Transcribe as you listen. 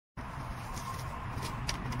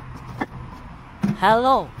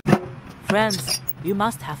Hello! Friends, you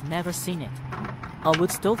must have never seen it. A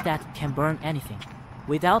wood stove that can burn anything,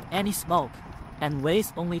 without any smoke, and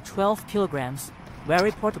weighs only 12 kilograms,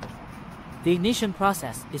 very portable. The ignition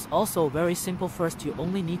process is also very simple. First, you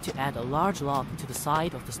only need to add a large log to the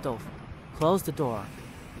side of the stove, close the door,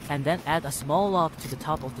 and then add a small log to the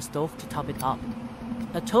top of the stove to top it up.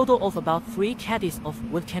 A total of about 3 caddies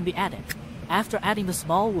of wood can be added. After adding the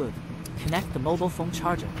small wood, connect the mobile phone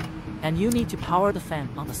charger, and you need to power the fan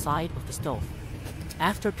on the side of the stove.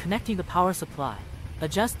 After connecting the power supply,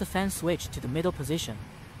 adjust the fan switch to the middle position,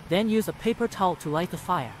 then use a paper towel to light the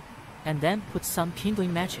fire, and then put some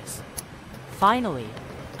kindling matches. Finally,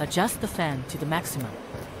 adjust the fan to the maximum.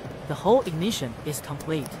 The whole ignition is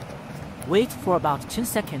complete. Wait for about 10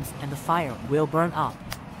 seconds and the fire will burn up.